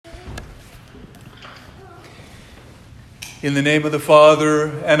In the name of the Father,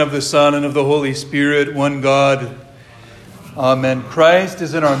 and of the Son, and of the Holy Spirit, one God. Amen. Christ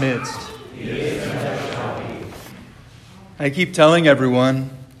is in our midst. I keep telling everyone,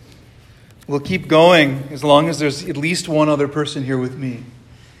 we'll keep going as long as there's at least one other person here with me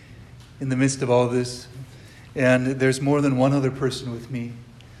in the midst of all this. And there's more than one other person with me,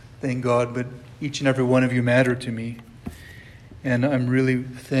 thank God, but each and every one of you matter to me. And I'm really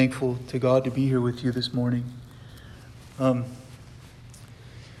thankful to God to be here with you this morning.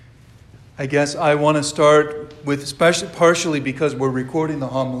 I guess I want to start with, especially partially because we're recording the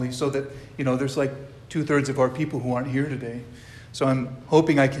homily, so that, there's like 2/3 of our people who aren't here today. So I'm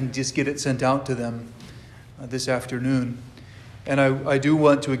hoping I can just get it sent out to them this afternoon. And I do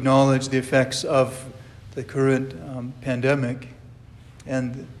want to acknowledge the effects of the current pandemic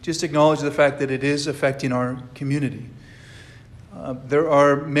and just acknowledge the fact that it is affecting our community. There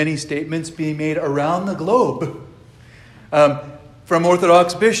are many statements being made around the globe from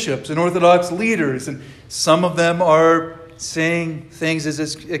Orthodox bishops and Orthodox leaders. And some of them are saying things as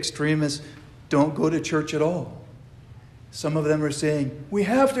extreme as don't go to church at all. Some of them are saying, we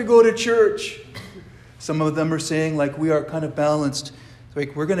have to go to church. Some of them are saying, like, we are kind of balanced.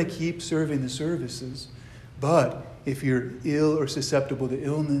 Like, we're going to keep serving the services. But if you're ill or susceptible to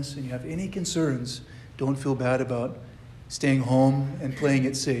illness and you have any concerns, don't feel bad about staying home and playing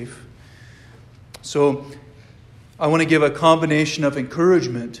it safe. So I want to give a combination of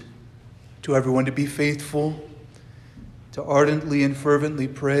encouragement to everyone to be faithful, to ardently and fervently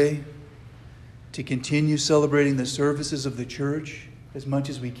pray, to continue celebrating the services of the church as much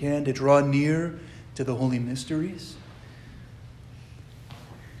as we can, to draw near to the holy mysteries,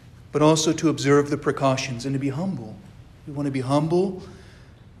 but also to observe the precautions and to be humble. We want to be humble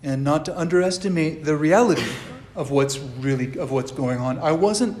and not to underestimate the reality of what's going on. I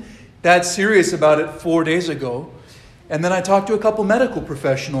wasn't that serious about it 4 days ago. And then I talked to a couple medical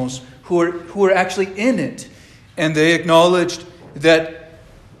professionals who are actually in it. And they acknowledged that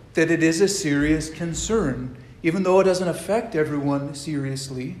it is a serious concern. Even though it doesn't affect everyone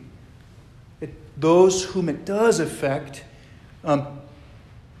seriously, those whom it does affect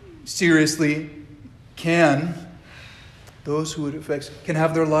seriously those who it affects can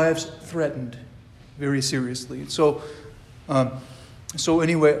have their lives threatened very seriously. So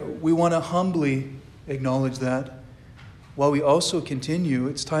anyway, we want to humbly acknowledge that. While we also continue,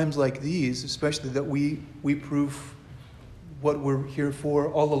 it's times like these, especially, that we prove what we're here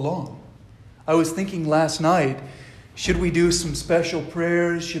for all along. I was thinking last night, should we do some special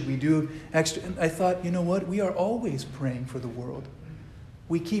prayers? Should we do extra? And I thought, you know what? We are always praying for the world.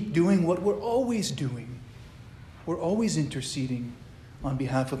 We keep doing what we're always doing. We're always interceding on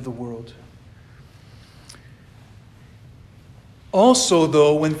behalf of the world. Also,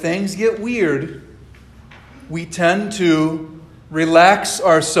 though, when things get weird, we tend to relax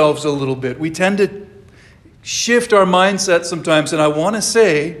ourselves a little bit. We tend to shift our mindset sometimes. And I want to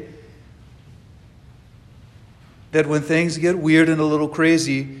say that when things get weird and a little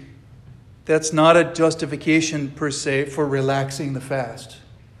crazy, that's not a justification per se for relaxing the fast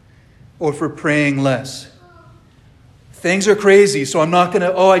or for praying less. Things are crazy, so I'm not going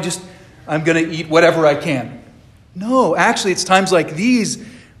to, I'm going to eat whatever I can. No, actually, it's times like these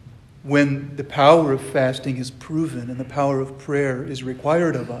when the power of fasting is proven and the power of prayer is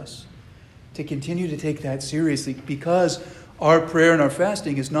required of us to continue to take that seriously, because our prayer and our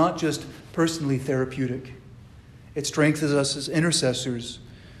fasting is not just personally therapeutic. It strengthens us as intercessors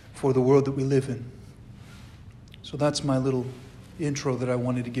for the world that we live in. So that's my little intro that I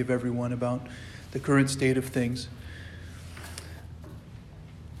wanted to give everyone about the current state of things.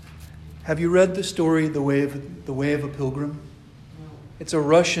 Have you read the story, The Way of a Pilgrim? It's a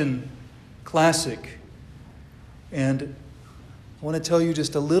Russian classic. And I want to tell you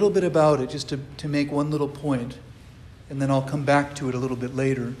just a little bit about it, just to make one little point. And then I'll come back to it a little bit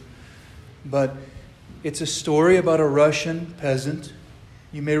later. But it's a story about a Russian peasant.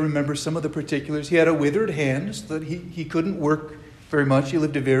 You may remember some of the particulars. He had a withered hand, so that he couldn't work very much. He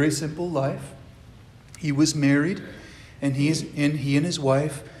lived a very simple life. He was married, and he and his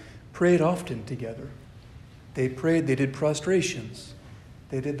wife prayed often together. They prayed, they did prostrations.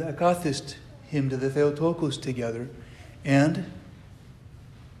 They did the Akathist hymn to the Theotokos together. And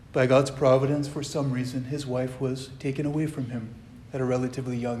by God's providence, for some reason, his wife was taken away from him at a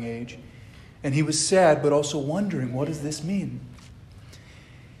relatively young age. And he was sad, but also wondering, what does this mean?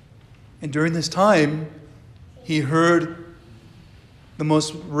 And during this time, he heard and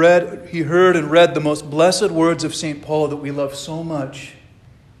read the most blessed words of St. Paul that we love so much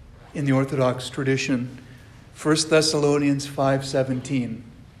in the Orthodox tradition. 1 Thessalonians 5:17.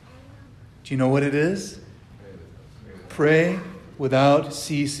 Do you know what it is? Pray without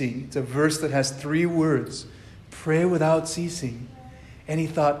ceasing. It's a verse that has 3 words. Pray without ceasing. And he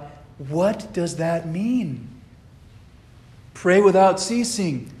thought, what does that mean? Pray without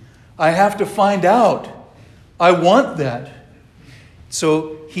ceasing. I have to find out. I want that.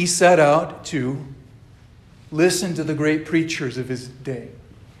 So he set out to listen to the great preachers of his day.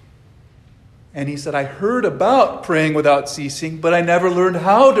 And he said, I heard about praying without ceasing, but I never learned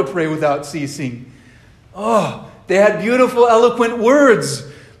how to pray without ceasing. Oh, they had beautiful, eloquent words,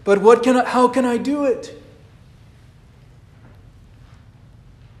 but how can I do it?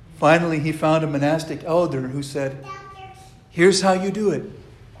 Finally, he found a monastic elder who said, here's how you do it.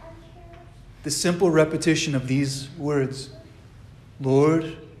 The simple repetition of these words,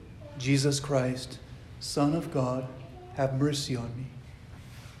 Lord Jesus Christ, Son of God, have mercy on me.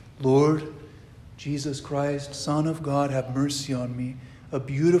 Lord Jesus Christ, Son of God, have mercy on me. A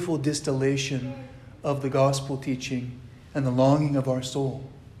beautiful distillation of the gospel teaching and the longing of our soul.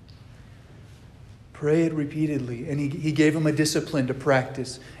 Pray it repeatedly. And he gave him a discipline to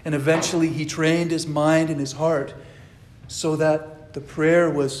practice. And eventually he trained his mind and his heart so that the prayer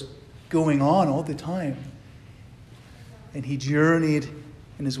was going on all the time. And he journeyed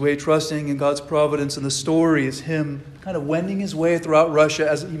in his way, trusting in God's providence. And the story is him kind of wending his way throughout Russia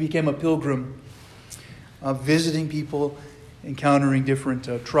as he became a pilgrim, visiting people, encountering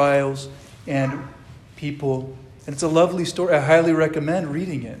different trials and people. And it's a lovely story. I highly recommend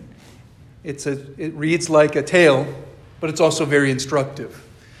reading it. It reads like a tale, but it's also very instructive.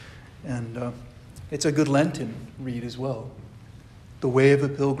 And it's a good Lenten read as well. The Way of a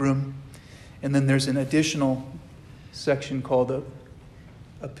Pilgrim. And then there's an additional section called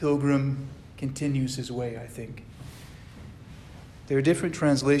A Pilgrim Continues His Way, I think. There are different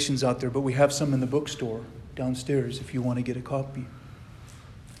translations out there, but we have some in the bookstore downstairs if you want to get a copy.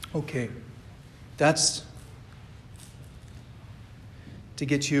 Okay, that's to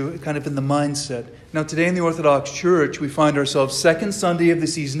get you kind of in the mindset. Now, today in the Orthodox Church, we find ourselves second Sunday of the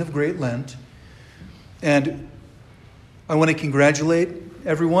season of Great Lent. And I want to congratulate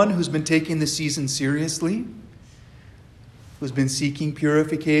everyone who's been taking the season seriously, who's been seeking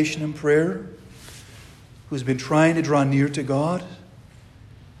purification and prayer, who's been trying to draw near to God.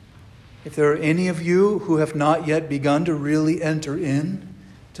 If there are any of you who have not yet begun to really enter in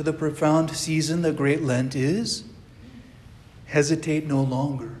to the profound season that Great Lent is, hesitate no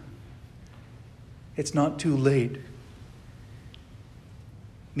longer. It's not too late.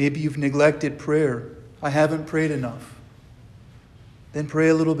 Maybe you've neglected prayer. I haven't prayed enough. Then pray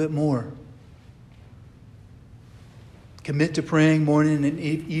a little bit more. Commit to praying morning and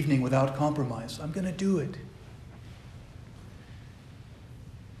evening without compromise. I'm going to do it.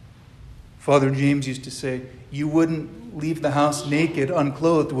 Father James used to say, you wouldn't leave the house naked,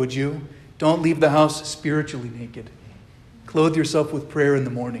 unclothed, would you? Don't leave the house spiritually naked. Clothe yourself with prayer in the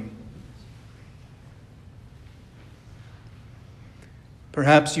morning.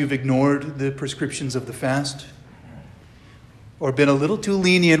 Perhaps you've ignored the prescriptions of the fast, or been a little too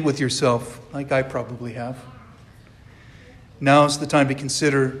lenient with yourself, like I probably have. Now's the time to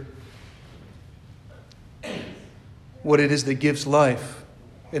consider what it is that gives life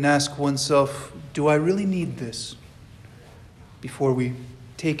and ask oneself, do I really need this? Before we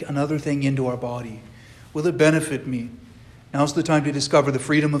take another thing into our body, will it benefit me? Now's the time to discover the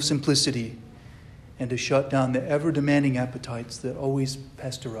freedom of simplicity and to shut down the ever-demanding appetites that always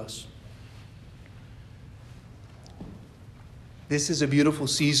pester us. This is a beautiful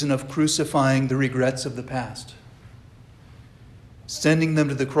season of crucifying the regrets of the past, sending them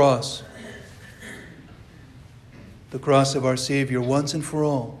to the cross of our Savior once and for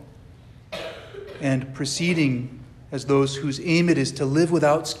all, and proceeding as those whose aim it is to live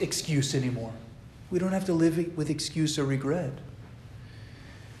without excuse anymore. We don't have to live with excuse or regret.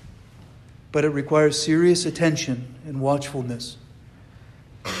 But it requires serious attention and watchfulness.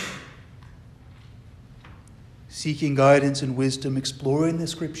 Seeking guidance and wisdom, exploring the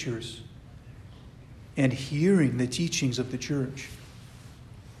Scriptures, and hearing the teachings of the Church.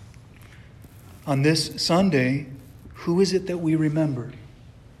 On this Sunday, who is it that we remember?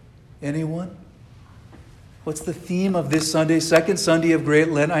 Anyone? What's the theme of this Sunday, second Sunday of Great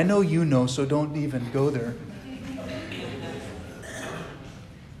Lent? I know you know, so don't even go there.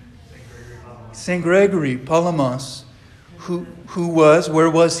 St. Gregory Palamas, who was, where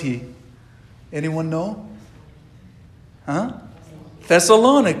was he? Anyone know? Huh?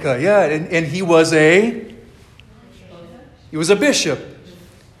 Thessalonica, yeah. And he was a bishop.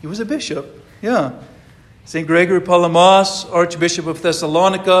 He was a bishop, yeah. St. Gregory Palamas, Archbishop of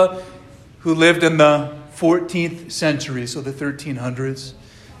Thessalonica, who lived in the 14th century, so the 1300s,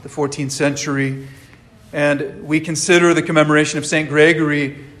 the 14th century. And we consider the commemoration of St.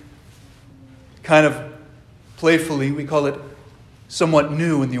 Gregory kind of playfully, we call it somewhat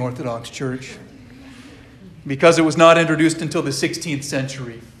new in the Orthodox Church, because it was not introduced until the 16th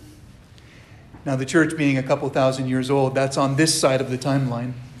century. Now, the church being a couple thousand years old, that's on this side of the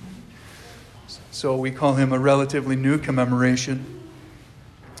timeline. So we call him a relatively new commemoration.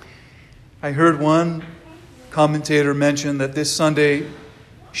 I heard one commentator mention that this Sunday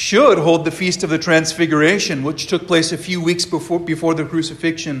should hold the Feast of the Transfiguration, which took place a few weeks before the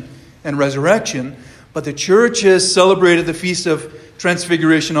crucifixion and resurrection. But the church has celebrated the Feast of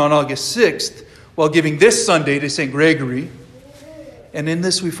Transfiguration on August 6th, while giving this Sunday to St. Gregory. And in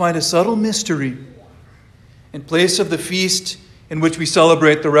this we find a subtle mystery. In place of the feast in which we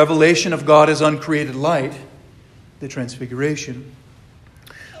celebrate the revelation of God as uncreated light, the Transfiguration,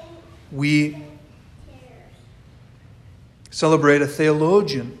 we celebrate a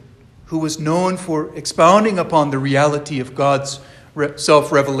theologian who was known for expounding upon the reality of God's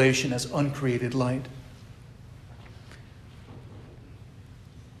self-revelation as uncreated light.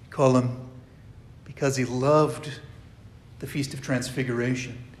 We call him, because he loved the Feast of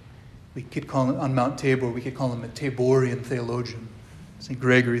Transfiguration, we could call him, on Mount Tabor, we could call him a Taborian theologian, St.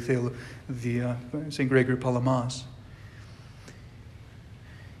 Gregory Palamas.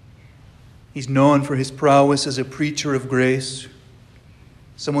 He's known for his prowess as a preacher of grace,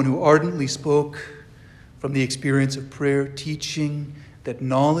 someone who ardently spoke from the experience of prayer, teaching that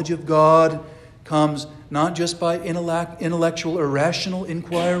knowledge of God comes not just by intellectual or rational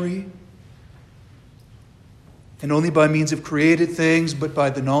inquiry, and only by means of created things, but by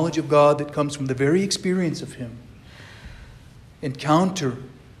the knowledge of God that comes from the very experience of Him. Encounter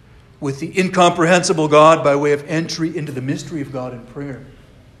with the incomprehensible God by way of entry into the mystery of God in prayer.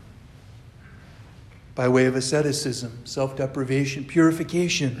 By way of asceticism, self-deprivation,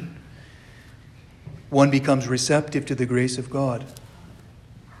 purification, one becomes receptive to the grace of God.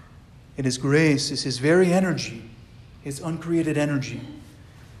 And His grace is His very energy, His uncreated energy.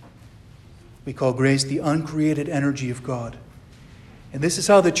 We call grace the uncreated energy of God. And this is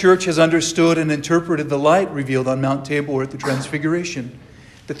how the church has understood and interpreted the light revealed on Mount Tabor at the Transfiguration.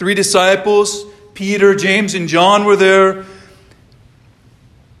 The three disciples, Peter, James, and John, were there.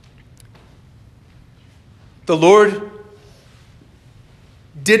 The Lord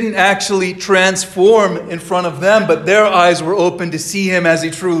didn't actually transform in front of them, but their eyes were open to see Him as He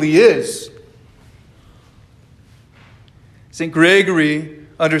truly is. St. Gregory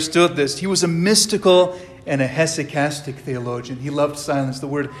understood this. He was a mystical and a hesychastic theologian. He loved silence. The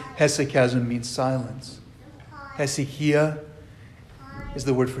word hesychasm means silence. Hesychia is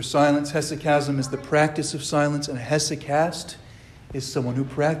the word for silence. Hesychasm is the practice of silence, and a hesychast is someone who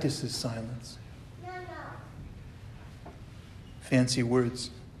practices silence. Fancy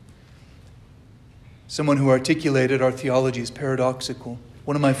words. Someone who articulated our theology as paradoxical.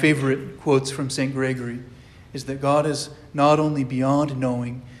 One of my favorite quotes from St. Gregory is that God is not only beyond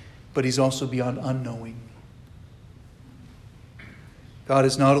knowing, but He's also beyond unknowing. God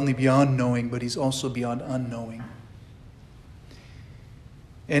is not only beyond knowing, but He's also beyond unknowing.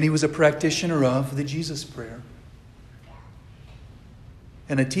 And he was a practitioner of the Jesus prayer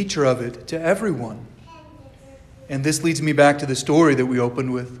and a teacher of it to everyone. And this leads me back to the story that we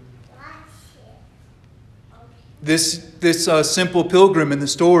opened with. This simple pilgrim in the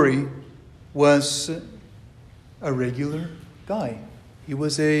story was a regular guy. He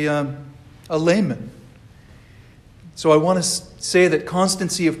was a layman. So I want to say that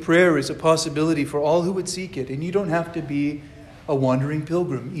constancy of prayer is a possibility for all who would seek it. And you don't have to be a wandering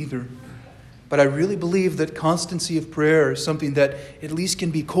pilgrim either. But I really believe that constancy of prayer is something that at least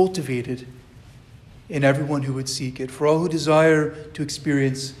can be cultivated in everyone who would seek it. For all who desire to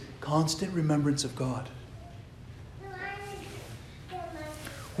experience constant remembrance of God.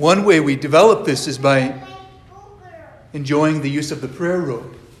 One way we develop this is by enjoying the use of the prayer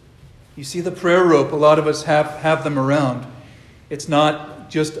rope. You see the prayer rope, a lot of us have them around. It's not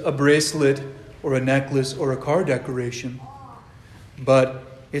just a bracelet or a necklace or a car decoration,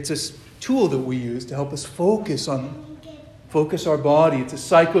 but it's a tool that we use to help us focus our body. It's a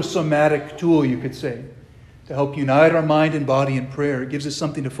psychosomatic tool, you could say, to help unite our mind and body in prayer. It gives us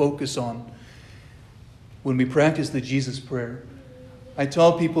something to focus on when we practice the Jesus prayer. I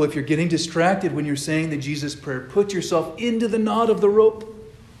tell people, if you're getting distracted when you're saying the Jesus prayer, put yourself into the knot of the rope.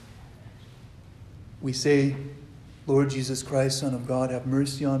 We say, Lord Jesus Christ, Son of God, have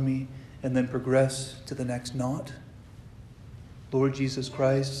mercy on me, and then progress to the next knot. Lord Jesus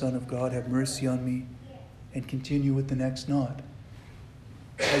Christ, Son of God, have mercy on me, and continue with the next knot.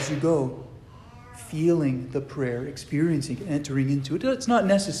 As you go, feeling the prayer, experiencing, entering into it. It's not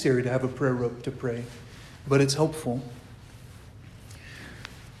necessary to have a prayer rope to pray. but it's helpful.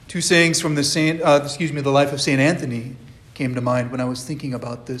 Two sayings from the life of St. Anthony came to mind when I was thinking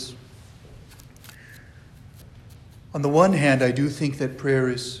about this. On the one hand, I do think that prayer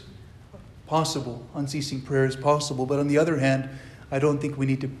is possible, unceasing prayer is possible, but on the other hand, I don't think we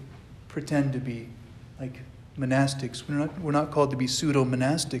need to pretend to be like monastics. We're not called to be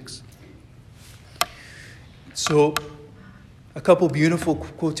pseudo-monastics. So, a couple beautiful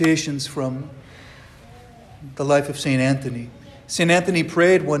quotations from the life of St. Anthony. St. Anthony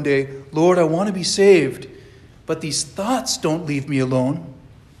prayed one day, "Lord, I want to be saved, but these thoughts don't leave me alone.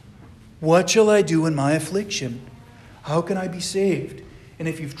 What shall I do in my affliction? How can I be saved?" And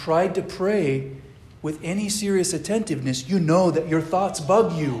if you've tried to pray with any serious attentiveness, you know that your thoughts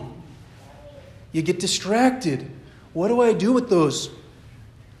bug you. You get distracted. What do I do with those?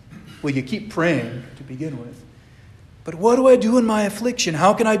 Well, you keep praying to begin with. But what do I do in my affliction?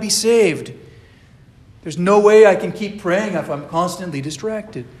 How can I be saved? There's no way I can keep praying if I'm constantly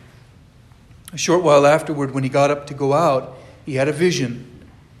distracted. A short while afterward, when he got up to go out, he had a vision.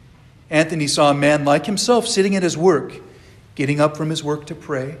 Anthony saw a man like himself sitting at his work, getting up from his work to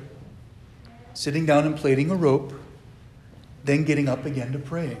pray, sitting down and plaiting a rope, then getting up again to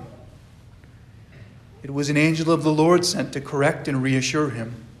pray. It was an angel of the Lord sent to correct and reassure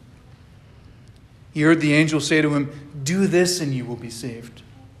him. He heard the angel say to him, "Do this and you will be saved."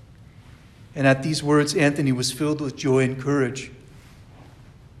 And at these words, Anthony was filled with joy and courage.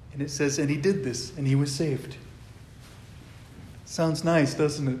 And it says, and he did this, and he was saved. Sounds nice,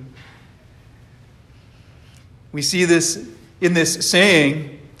 doesn't it? We see this in this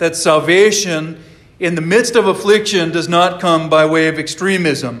saying that salvation in the midst of affliction does not come by way of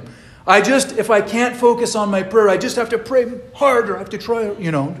extremism. If I can't focus on my prayer, I just have to pray harder. I have to try,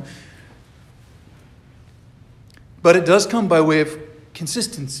 But it does come by way of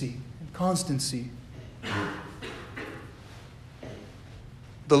consistency and constancy.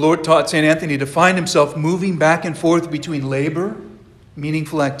 The Lord taught St. Anthony to find himself moving back and forth between labor,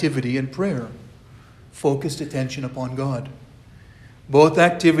 meaningful activity, and prayer, focused attention upon God. Both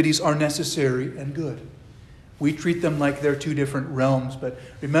activities are necessary and good. We treat them like they're two different realms, but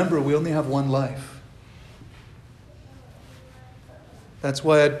remember, we only have one life. That's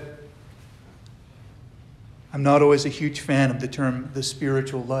why I'm not always a huge fan of the term the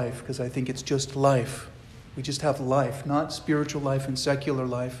spiritual life, because I think it's just life. We just have life, not spiritual life and secular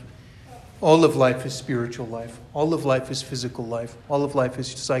life. All of life is spiritual life. All of life is physical life. All of life is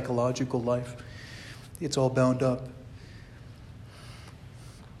psychological life. It's all bound up.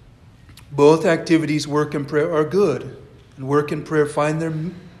 Both activities, work and prayer, are good. And work and prayer find their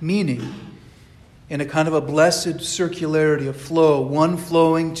meaning in a kind of a blessed circularity, a flow, one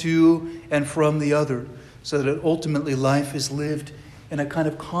flowing to and from the other, so that ultimately life is lived in a kind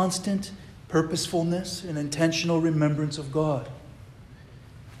of constant purposefulness and intentional remembrance of God.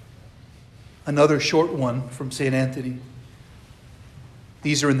 Another short one from St. Anthony.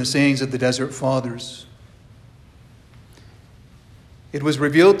 These are in the sayings of the Desert Fathers. It was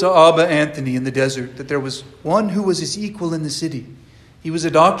revealed to Abba Anthony in the desert that there was one who was his equal in the city. He was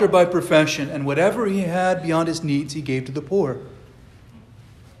a doctor by profession, and whatever he had beyond his needs, he gave to the poor.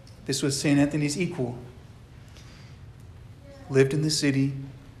 This was St. Anthony's equal. Lived in the city.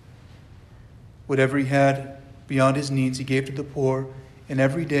 Whatever he had beyond his needs, he gave to the poor. And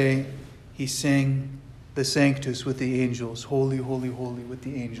every day he sang the Sanctus with the angels. Holy, holy, holy with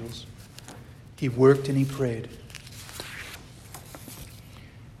the angels. He worked and he prayed.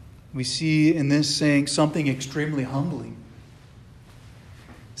 We see in this saying something extremely humbling.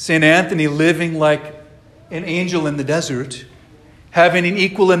 St. Anthony living like an angel in the desert, having an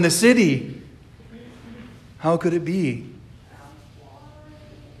equal in the city. How could it be?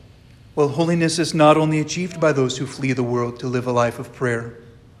 Well, holiness is not only achieved by those who flee the world to live a life of prayer,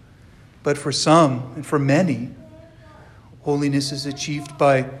 but for some and for many, holiness is achieved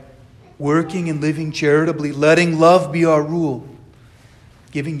by working and living charitably, letting love be our rule,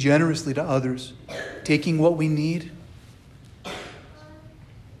 giving generously to others, taking what we need,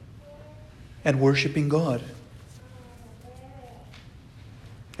 and worshiping God.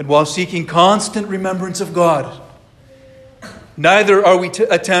 And while seeking constant remembrance of God, neither are we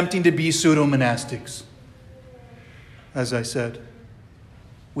attempting to be pseudo-monastics. As I said,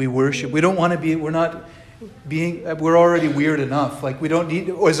 we worship. We don't want to be, we're already weird enough. Like we don't need,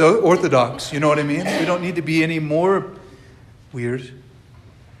 as Orthodox, you know what I mean? We don't need to be any more weird.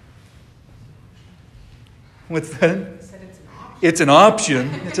 What's that? It's an option.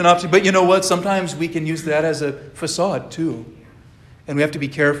 It's an option. But you know what? Sometimes we can use that as a facade too. And we have to be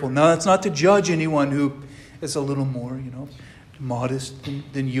careful. Now, that's not to judge anyone who is a little more, modest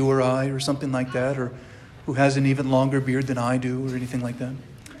than you or I or something like that. Or who has an even longer beard than I do or anything like that.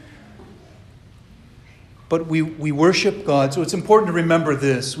 But we worship God. So it's important to remember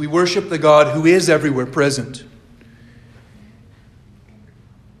this. We worship the God who is everywhere present.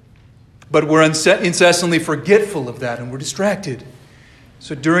 But we're incessantly forgetful of that, and we're distracted.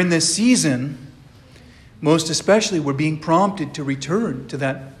 So during this season, most especially, we're being prompted to return to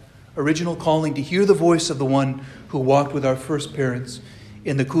that original calling, to hear the voice of the one who walked with our first parents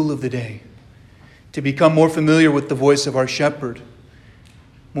in the cool of the day, to become more familiar with the voice of our shepherd,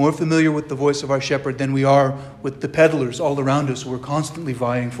 more familiar with the voice of our shepherd than we are with the peddlers all around us who are constantly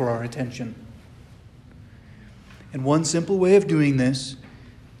vying for our attention. And one simple way of doing this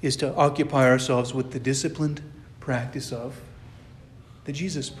is to occupy ourselves with the disciplined practice of the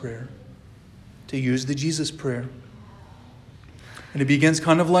Jesus prayer, to use the Jesus prayer. And it begins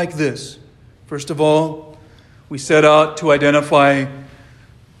kind of like this. First of all, we set out to identify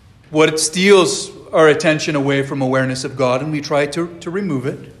what steals our attention away from awareness of God, and we try to remove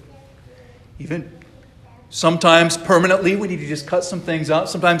it. Even sometimes permanently, we need to just cut some things out,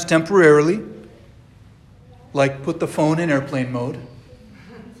 sometimes temporarily, like put the phone in airplane mode,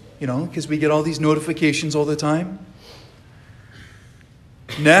 because we get all these notifications all the time.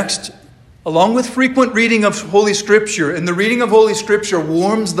 Next, along with frequent reading of Holy Scripture, and the reading of Holy Scripture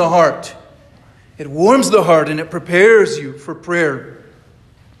warms the heart. It warms the heart and it prepares you for prayer.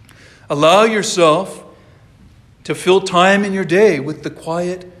 Allow yourself to fill time in your day with the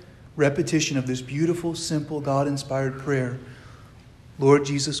quiet repetition of this beautiful, simple, God-inspired prayer. Lord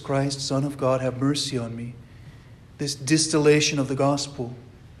Jesus Christ, Son of God, have mercy on me. This distillation of the gospel.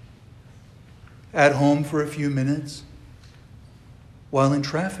 At home for a few minutes. While in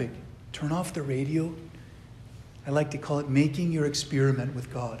traffic, turn off the radio. I like to call it making your experiment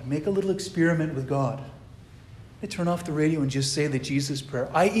with God. Make a little experiment with God. I turn off the radio and just say the Jesus prayer.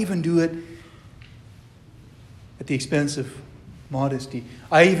 I even do it at the expense of modesty.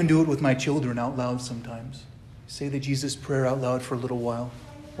 I even do it with my children out loud sometimes. Say the Jesus prayer out loud for a little while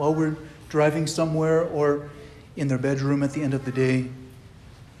we're driving somewhere or in their bedroom at the end of the day.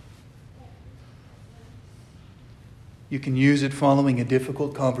 You can use it following a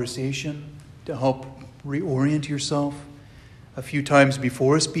difficult conversation to help reorient yourself. A few times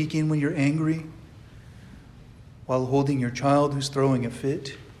before speaking when you're angry, while holding your child who's throwing a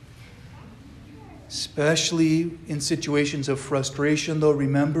fit. Especially in situations of frustration, though,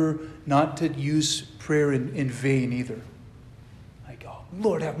 remember not to use prayer in vain either. Like, oh,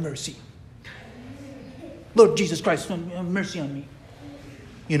 Lord, have mercy. Lord Jesus Christ, have mercy on me.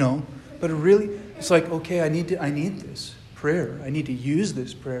 But really, it's like, okay, I need this prayer. I need to use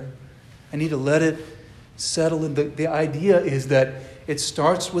this prayer. I need to let it settle in. The idea is that it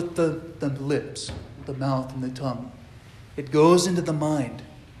starts with the lips, the mouth, and the tongue. It goes into the mind,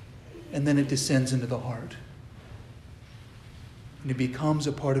 and then it descends into the heart. And it becomes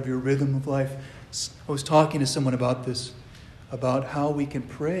a part of your rhythm of life. I was talking to someone about this, about how we can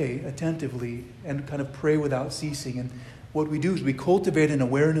pray attentively and kind of pray without ceasing. And what we do is we cultivate an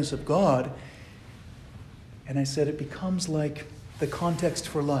awareness of God. And I said it becomes like the context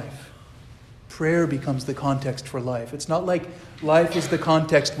for life. Prayer becomes the context for life. It's not like life is the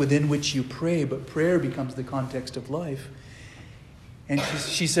context within which you pray, but prayer becomes the context of life. And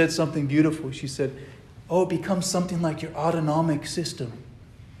she said something beautiful. She said, it becomes something like your autonomic system.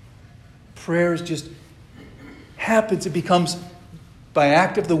 Prayer just happens. It becomes, by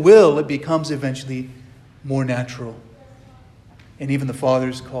act of the will, it becomes eventually more natural. And even the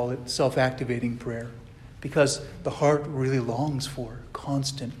fathers call it self-activating prayer, because the heart really longs for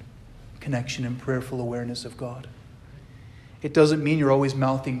constant connection and prayerful awareness of God. It doesn't mean you're always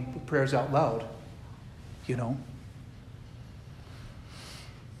mouthing prayers out loud,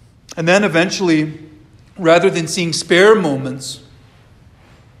 And then eventually, rather than seeing spare moments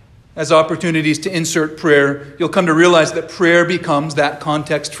as opportunities to insert prayer, you'll come to realize that prayer becomes that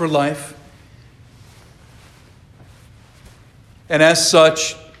context for life. And as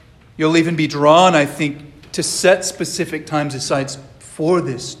such, you'll even be drawn, I think, to set specific times aside for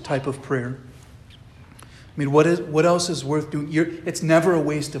this type of prayer. I mean, what else is worth doing? It's never a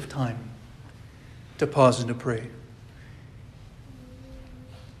waste of time to pause and to pray.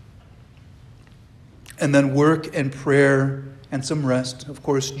 And then work and prayer and some rest, of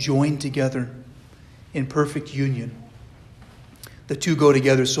course, join together in perfect union. The two go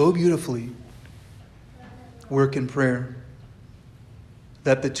together so beautifully, work and prayer,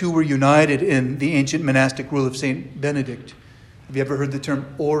 that the two were united in the ancient monastic rule of St. Benedict. Have you ever heard the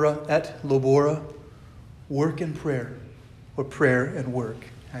term ora et labora? Work and prayer, or prayer and work,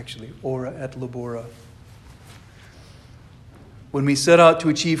 actually. Ora et labora. when we set out to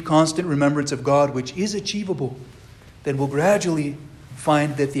achieve constant remembrance of God, which is achievable, then we'll gradually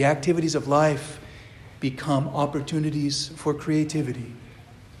find that the activities of life become opportunities for creativity.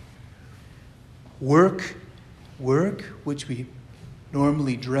 Work, which we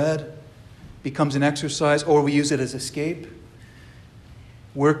normally dread, becomes an exercise, or we use it as escape.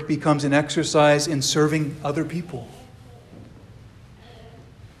 Work becomes an exercise in serving other people,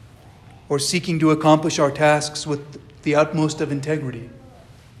 or seeking to accomplish our tasks with the utmost of integrity.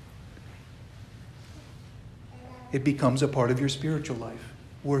 It becomes a part of your spiritual life.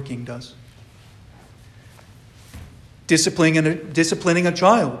 Working does. Disciplining a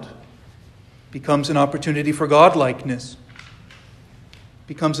child becomes an opportunity for godlikeness,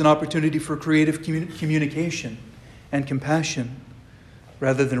 becomes an opportunity for creative communication and compassion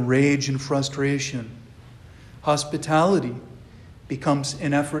rather than rage and frustration. Hospitality becomes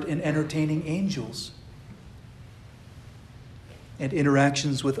an effort in entertaining angels. And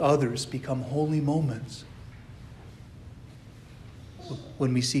interactions with others become holy moments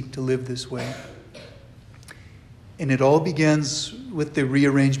when we seek to live this way. And it all begins with the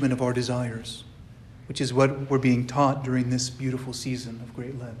rearrangement of our desires, which is what we're being taught during this beautiful season of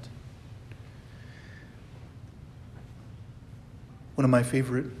Great Lent. One of my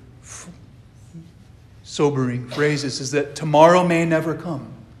favorite sobering phrases is that tomorrow may never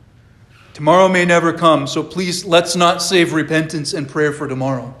come. Tomorrow may never come, so please let's not save repentance and prayer for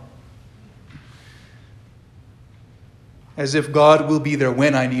tomorrow. As if God will be there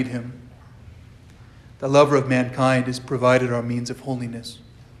when I need him. The lover of mankind has provided our means of holiness.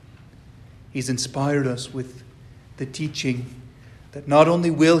 He's inspired us with the teaching that not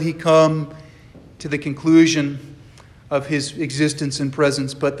only will he come to the conclusion of his existence and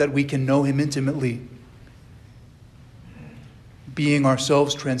presence, but that we can know him intimately, being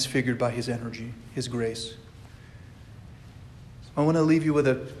ourselves transfigured by his energy, his grace. I want to leave you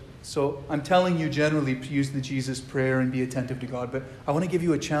with so I'm telling you generally to use the Jesus prayer and be attentive to God, but I want to give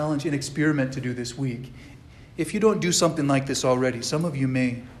you a challenge, an experiment to do this week. If you don't do something like this already, some of you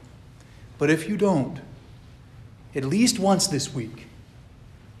may, but if you don't, at least once this week,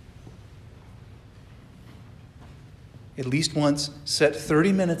 at least once, set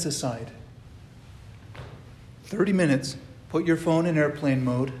 30 minutes aside. 30 minutes. Put your phone in airplane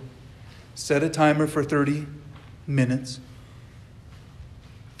mode. Set a timer for 30 minutes.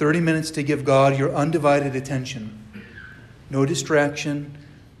 30 minutes to give God your undivided attention. No distraction,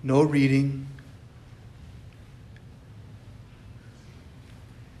 no reading.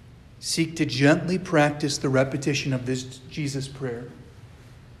 Seek to gently practice the repetition of this Jesus prayer.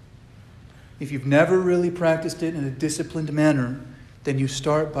 If you've never really practiced it in a disciplined manner, then you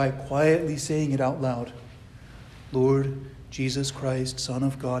start by quietly saying it out loud. Lord Jesus Christ, Son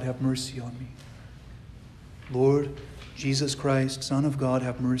of God, have mercy on me. Lord Jesus Christ, Son of God,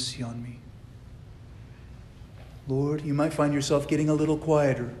 have mercy on me. Lord, you might find yourself getting a little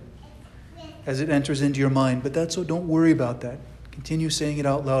quieter as it enters into your mind, but don't worry about that. Continue saying it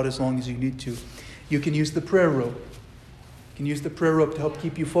out loud as long as you need to. You can use the prayer rope. You can use the prayer rope to help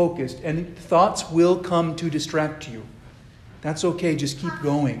keep you focused, and thoughts will come to distract you. That's okay. Just keep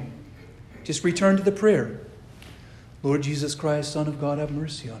going. Just return to the prayer. Lord Jesus Christ, Son of God, have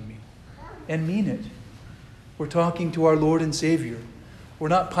mercy on me. And mean it. We're talking to our Lord and Savior. We're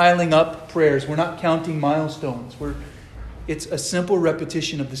not piling up prayers. We're not counting milestones. It's a simple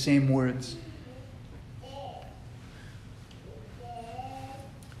repetition of the same words.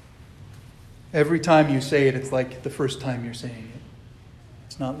 Every time you say it, it's like the first time you're saying it.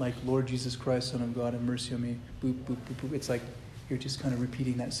 It's not like, Lord Jesus Christ, Son of God, have mercy on me. Boop, boop, boop, boop. It's like you're just kind of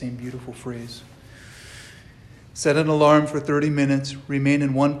repeating that same beautiful phrase. Set an alarm for 30 minutes. Remain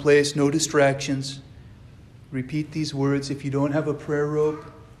in one place, no distractions. Repeat these words. If you don't have a prayer rope,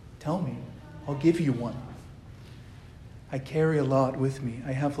 tell me. I'll give you one. I carry a lot with me.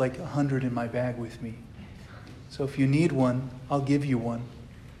 I have like 100 in my bag with me. So if you need one, I'll give you one.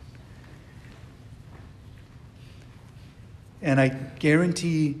 And I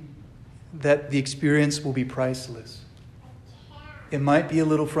guarantee that the experience will be priceless. It might be a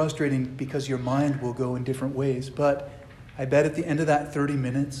little frustrating because your mind will go in different ways, but I bet at the end of that 30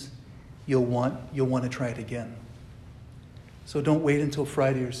 minutes, you'll want to try it again. So don't wait until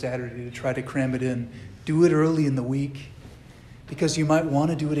Friday or Saturday to try to cram it in. Do it early in the week because you might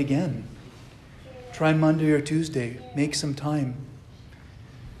want to do it again. Try Monday or Tuesday. Make some time.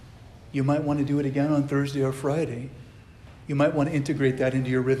 You might want to do it again on Thursday or Friday. You might want to integrate that into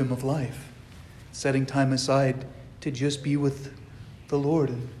your rhythm of life, setting time aside to just be with the Lord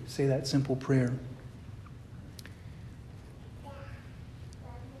and say that simple prayer.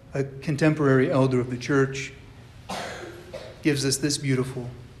 A contemporary elder of the church gives us this beautiful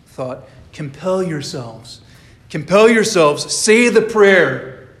thought. Compel yourselves. Compel yourselves. Say the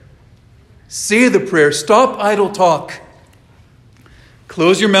prayer. Say the prayer. Stop idle talk.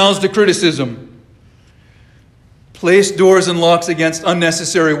 Close your mouths to criticism. Place doors and locks against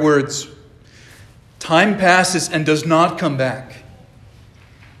unnecessary words. Time passes and does not come back.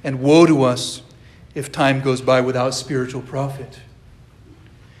 And woe to us if time goes by without spiritual profit.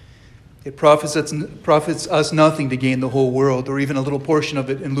 It profits us nothing to gain the whole world or even a little portion of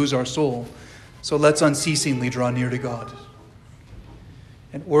it and lose our soul. So let's unceasingly draw near to God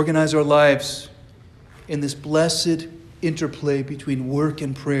and organize our lives in this blessed interplay between work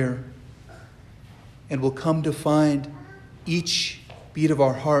and prayer. And we'll come to find each beat of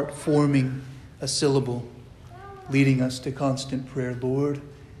our heart forming a syllable, leading us to constant prayer. Lord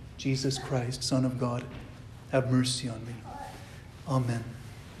Jesus Christ, Son of God, have mercy on me. Amen.